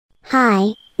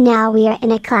Hi, now we are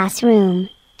in a classroom,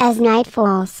 as night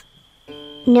falls.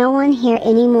 No one here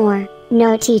anymore,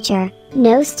 no teacher,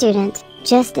 no student,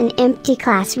 just an empty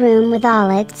classroom with all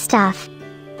its stuff.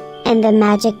 And the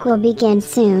magic will begin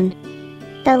soon.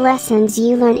 The lessons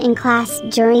you learn in class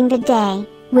during the day,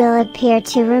 will appear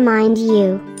to remind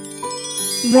you.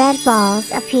 Red balls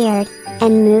appeared,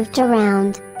 and moved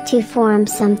around, to form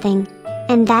something.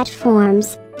 And that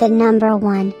forms, the number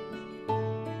 1.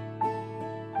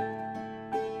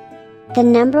 The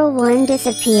number 1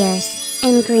 disappears,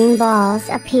 and green balls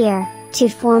appear, to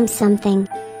form something.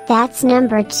 That's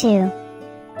number 2.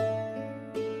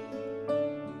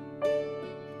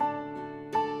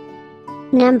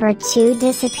 Number 2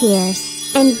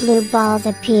 disappears, and blue balls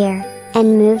appear,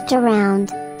 and moved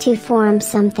around, to form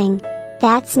something.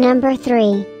 That's number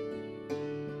 3.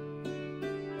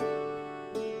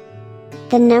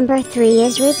 The number 3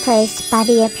 is replaced by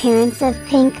the appearance of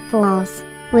pink balls,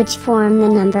 which form the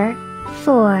number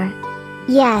 4.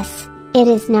 Yes, it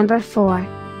is number 4.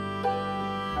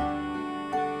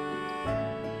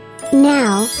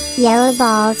 Now, yellow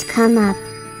balls come up.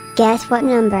 Guess what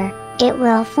number it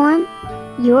will form?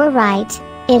 You're right,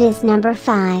 it is number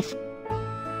 5.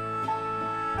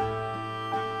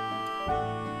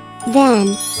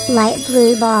 Then, light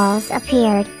blue balls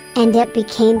appeared, and it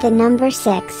became the number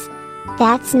 6.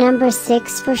 That's number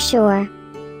 6 for sure.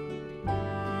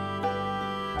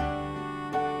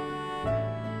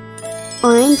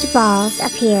 Orange balls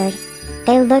appeared.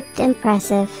 They looked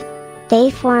impressive. They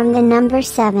formed the number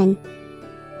 7.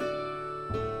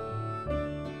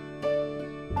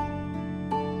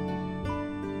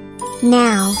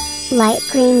 Now, light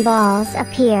green balls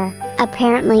appear.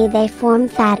 Apparently they formed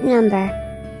that number.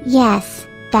 Yes,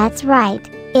 that's right,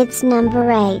 it's number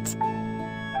 8.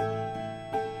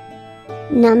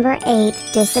 Number 8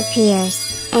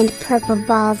 disappears, and purple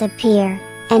balls appear,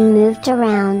 and moved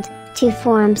around, to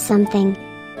form something.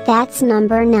 That's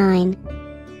number 9.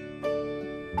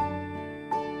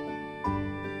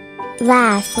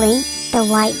 Lastly, the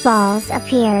white balls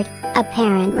appeared,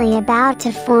 apparently about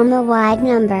to form a wide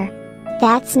number.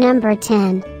 That's number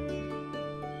 10.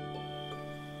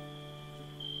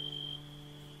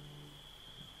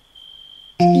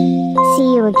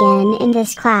 See you again in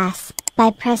this class, by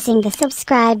pressing the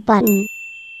subscribe button.